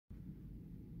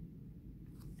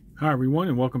Hi everyone,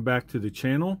 and welcome back to the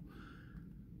channel.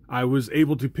 I was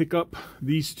able to pick up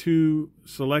these two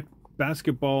select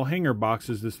basketball hanger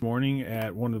boxes this morning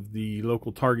at one of the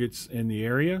local Targets in the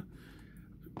area.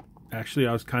 Actually,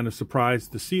 I was kind of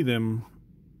surprised to see them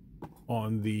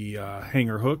on the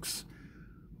hanger hooks,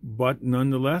 but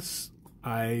nonetheless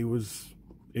I was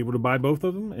able to buy both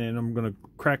of them, and I'm going to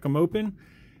crack them open.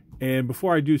 And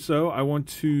before I do so, I want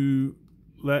to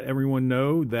let everyone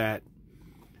know that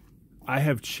I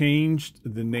have changed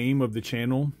the name of the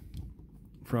channel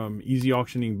from Easy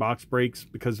Auctioning Box Breaks,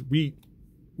 because we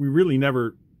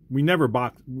never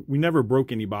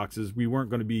broke any boxes. We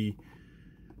weren't going to be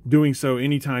doing so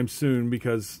anytime soon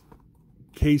because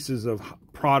cases of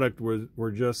product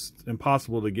were just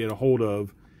impossible to get a hold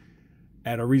of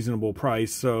at a reasonable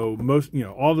price. So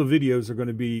all the videos are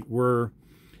going to were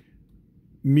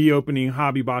me opening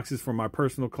hobby boxes for my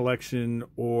personal collection,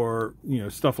 or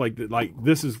stuff like that. Like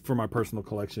this is for my personal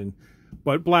collection,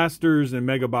 but blasters and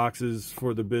mega boxes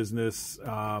for the business,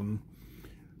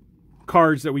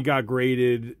 cards that we got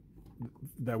graded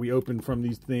that we opened from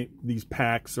these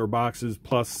packs or boxes,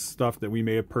 plus stuff that we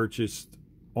may have purchased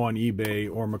on eBay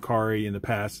or Mercari in the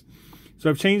past.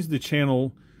 So I've changed the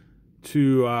channel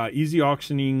to Easy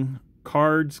Auctioning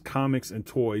Cards, Comics, and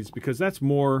Toys, because that's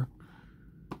more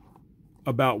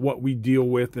about what we deal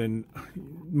with and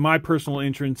my personal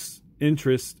interest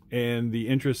and the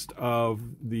interest of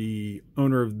the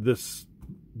owner of this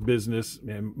business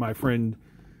and my friend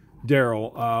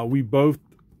Daryl. We both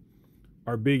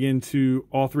are big into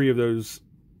all three of those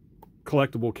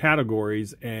collectible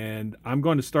categories, and I'm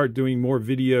going to start doing more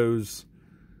videos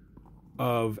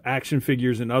of action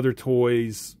figures and other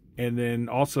toys, and then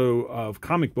also of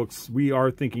comic books. We are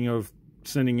thinking of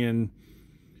sending in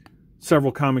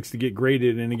several comics to get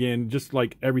graded, and again, just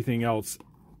like everything else,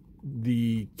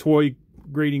 the toy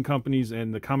grading companies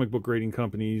and the comic book grading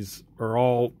companies are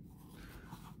all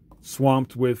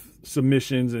swamped with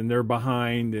submissions, and they're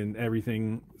behind and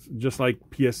everything, just like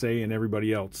PSA and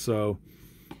everybody else. So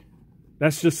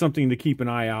that's just something to keep an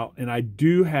eye out. And I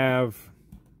do have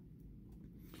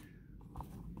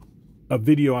a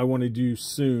video I want to do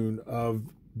soon of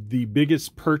the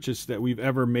biggest purchase that we've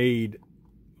ever made,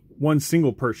 one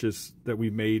single purchase that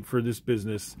we've made for this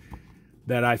business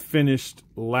that I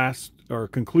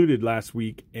concluded last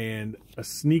week. And a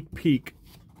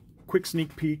quick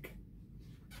sneak peek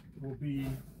will be,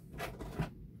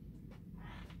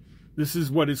 this is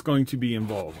what it's going to be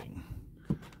involving.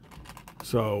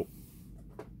 So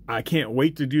I can't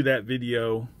wait to do that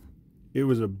video. It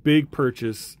was a big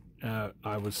purchase.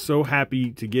 I was so happy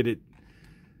to get it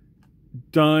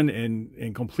done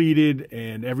and completed,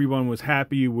 and everyone was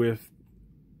happy with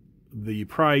the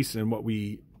price and what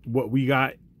we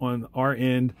got on our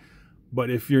end. But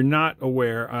if you're not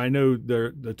aware, I know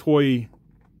the toy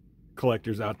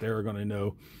collectors out there are going to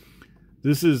know,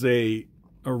 this is a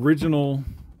original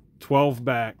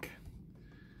 12-back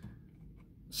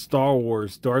Star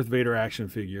Wars Darth Vader action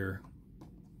figure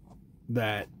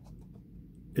that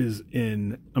is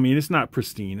in, I mean, it's not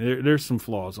pristine. There's some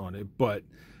flaws on it, but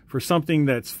for something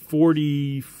that's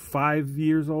 45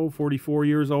 years old, 44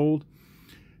 years old,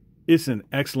 it's in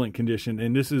excellent condition.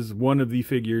 And this is one of the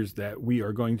figures that we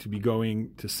are going to be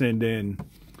going to send in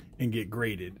and get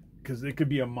graded, because it could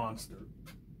be a monster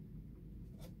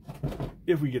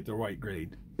if we get the right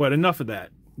grade. But enough of that.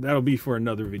 That'll be for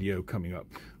another video coming up.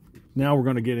 Now we're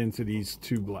going to get into these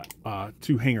two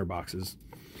hanger boxes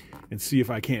and see if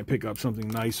I can't pick up something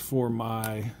nice for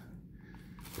my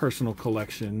personal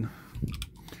collection.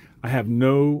 I have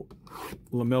no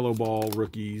LaMelo Ball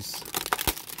rookies.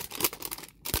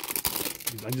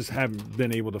 I just haven't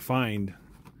been able to find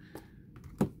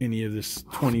any of this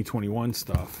 2021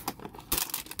 stuff.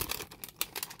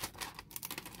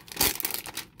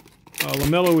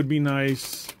 LaMelo would be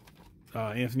nice.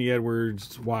 Anthony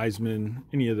Edwards, Wiseman,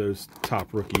 any of those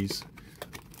top rookies.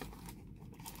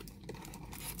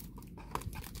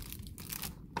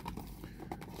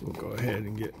 So we'll go ahead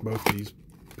and get both of these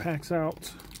packs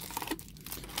out.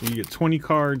 You get 20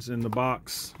 cards in the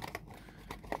box,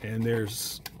 and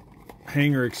there's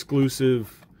hanger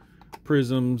exclusive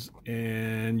prisms,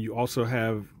 and you also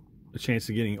have a chance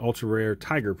of getting ultra rare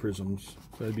tiger prisms.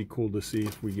 So that'd be cool to see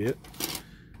if we get.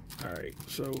 All right,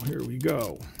 so here we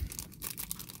go.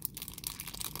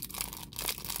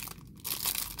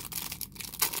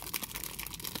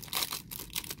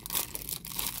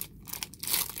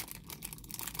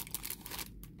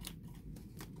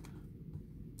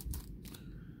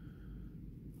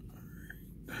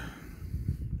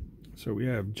 So we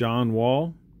have John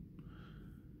Wall,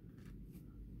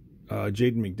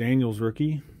 Jaden McDaniels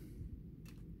rookie,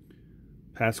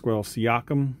 Pasquale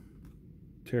Siakam,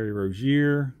 Terry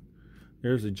Rozier.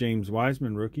 There's a James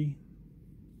Wiseman rookie.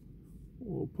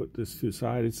 We'll put this to the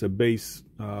side. It's a base,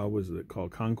 what is it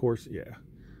called? Concourse? Yeah.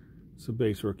 It's a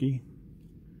base rookie.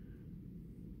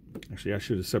 Actually, I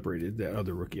should have separated that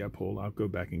other rookie I pulled. I'll go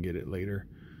back and get it later.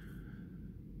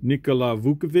 Nikola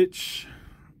Vukovic.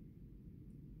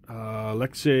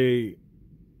 Alexei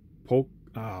Polk.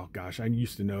 Oh, gosh. I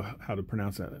used to know how to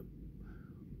pronounce that.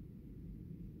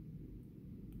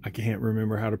 I can't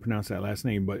remember how to pronounce that last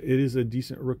name, but it is a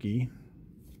decent rookie.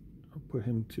 I'll put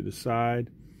him to the side.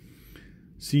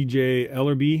 CJ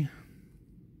Ellerby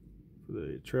for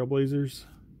the Trailblazers.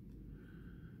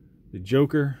 The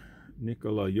Joker,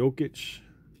 Nikola Jokic.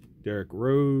 Derrick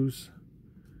Rose.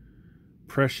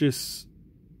 Precious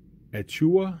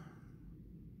Achiuwa.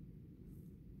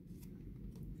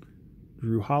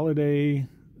 Drew Holiday.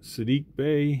 Sadiq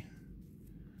Bey.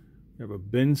 We have a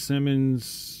Ben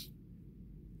Simmons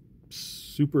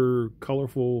super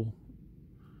colorful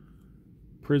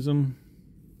prism.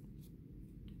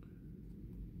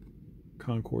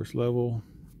 Concourse level.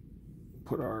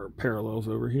 Put our parallels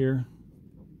over here.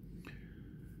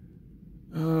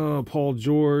 Paul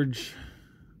George.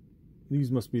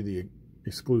 These must be the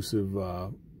exclusive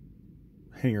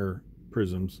hanger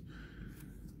prisms.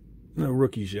 No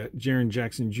rookies yet. Jaren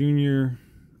Jackson Jr.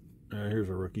 Here's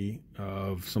a rookie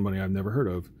of somebody I've never heard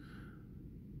of.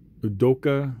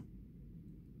 Udoka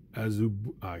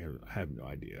Azub. I have no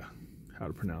idea how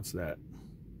to pronounce that.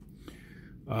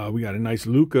 We got a nice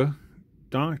Luka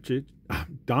Doncic.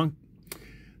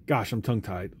 Gosh, I'm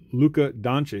tongue-tied. Luka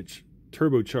Doncic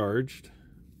turbocharged.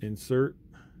 Insert.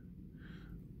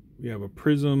 We have a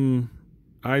Prism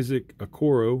Isaac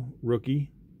Okoro rookie.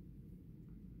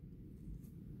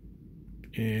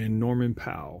 And Norman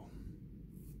Powell.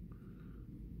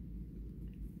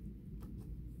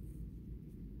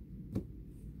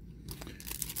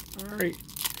 All right,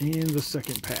 and the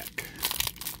second pack.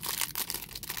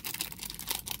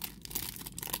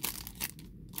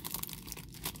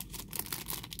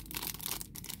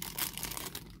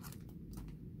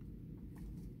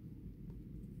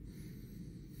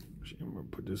 I'm going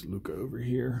to put this Luka over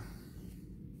here.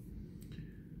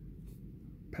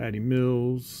 Patty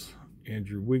Mills,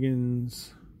 Andrew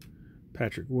Wiggins,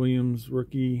 Patrick Williams,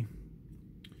 rookie.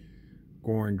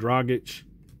 Goran Dragic,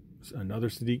 another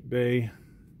Sadiq Bey.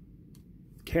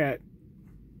 Cat.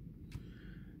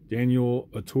 Daniel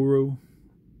Oturu,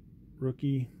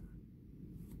 rookie.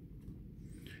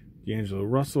 D'Angelo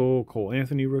Russell, Cole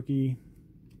Anthony, rookie.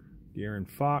 De'Aaron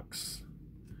Fox.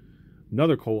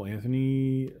 Another Cole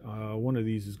Anthony. One of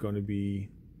these is going to be,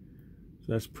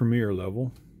 so that's premier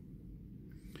level.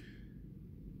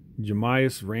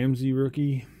 Jamias Ramsey,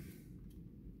 rookie.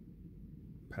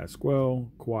 Pasquale,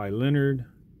 Kawhi Leonard.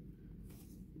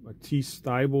 Matisse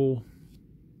Thybulle.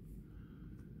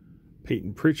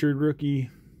 Peyton Pritchard, rookie.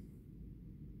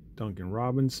 Duncan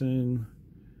Robinson.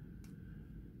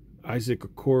 Isaac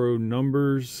Okoro,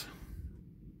 numbers.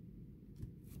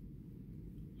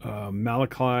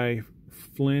 Malachi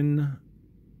Flynn,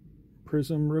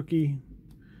 Prism, rookie.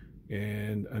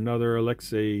 And another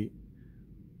Alexei.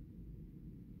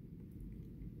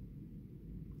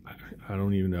 I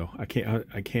don't even know. I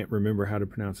can't remember how to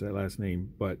pronounce that last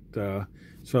name. But no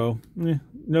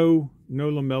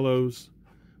LaMelos.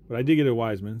 But I did get a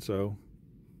Wiseman, so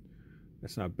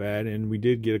that's not bad. And we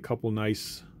did get a couple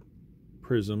nice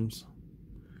prisms.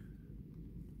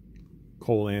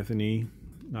 Cole Anthony,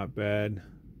 not bad.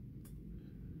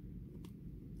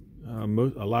 A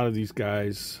lot of these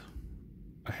guys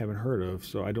I haven't heard of,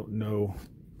 so I don't know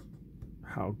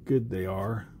how good they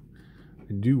are.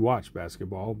 I do watch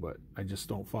basketball, but I just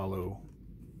don't follow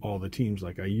all the teams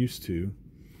like I used to.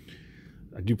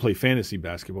 I do play fantasy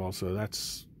basketball, so that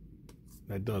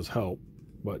does help.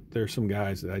 But there's some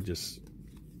guys that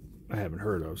I haven't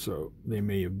heard of, so they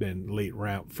may have been late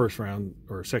round, first round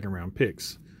or second round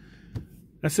picks.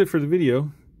 That's it for the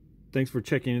video. Thanks for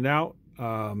checking it out.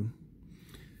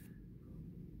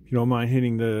 If you don't mind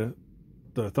hitting the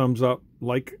thumbs up,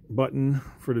 like button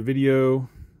for the video.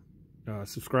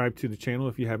 Subscribe to the channel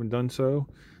if you haven't done so,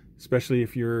 especially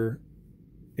if you're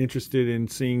interested in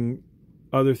seeing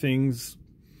other things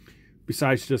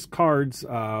besides just cards,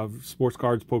 sports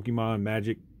cards, Pokemon,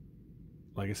 Magic.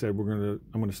 Like I said, I'm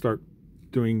gonna start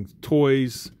doing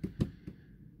toys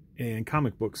and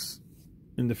comic books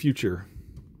in the future.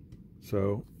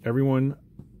 So everyone,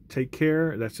 take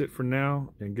care. That's it for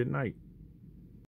now, and good night.